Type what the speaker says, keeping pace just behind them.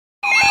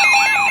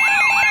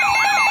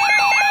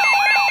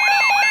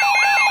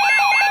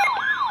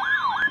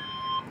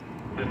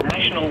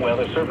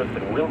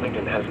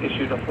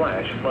receive a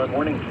flash flood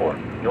warning for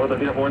northern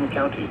Dearborn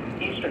County,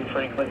 eastern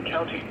Franklin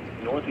County,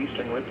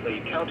 northeastern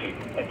Ripley County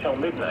until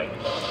midnight.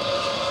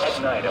 At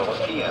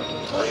 9:01 p.m.,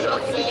 radar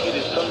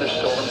indicated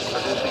thunderstorms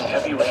producing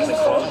heavy rain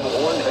across the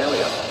Warren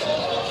area.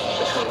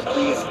 Between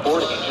 3 and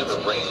 4 inches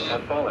of rain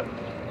have fallen.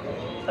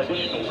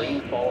 Additional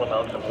rainfall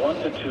amounts of 1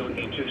 to 2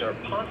 inches are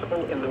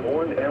possible in the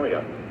Warren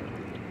area.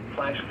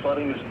 Flash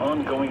flooding is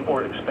ongoing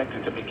or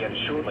expected to begin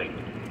shortly.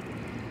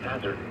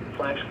 Hazard: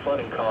 flash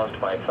flooding caused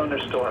by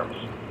thunderstorms.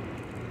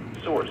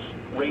 Source: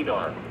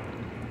 radar.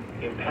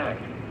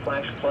 Impact: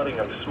 flash flooding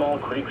of small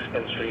creeks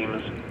and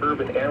streams,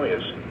 urban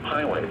areas,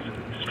 highways,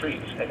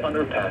 streets, and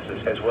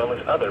underpasses, as well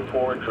as other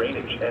poor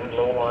drainage and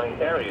low-lying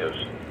areas.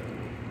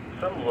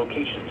 Some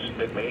locations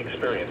that may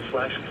experience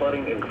flash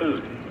flooding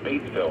include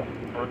Batesville,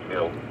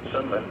 Brookville,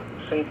 Sunland,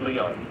 St.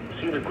 Leon,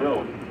 Cedar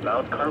Grove,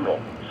 Mount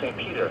Carmel, St.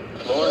 Peter,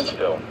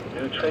 Lawrenceville,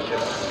 New Trenton,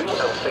 New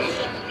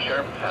Alsace,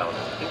 Sharptown,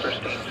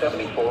 Interstate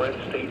 74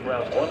 and State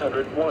Route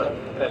 101,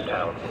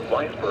 Pentown,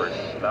 Weisburg,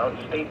 Mount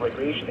State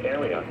Recreation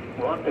Area,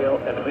 Rockdale,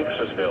 and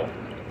Mixersville.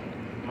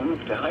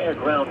 Move to higher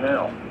ground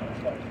now.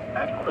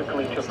 Act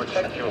quickly to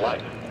protect your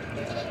life.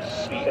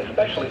 Be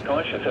especially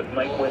cautious at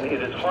night when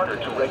it is harder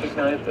to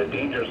recognize the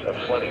dangers of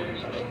flooding.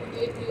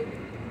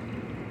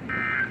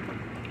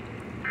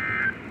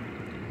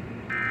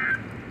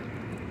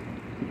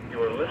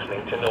 You are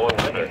listening to NWR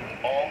Weather.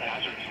 All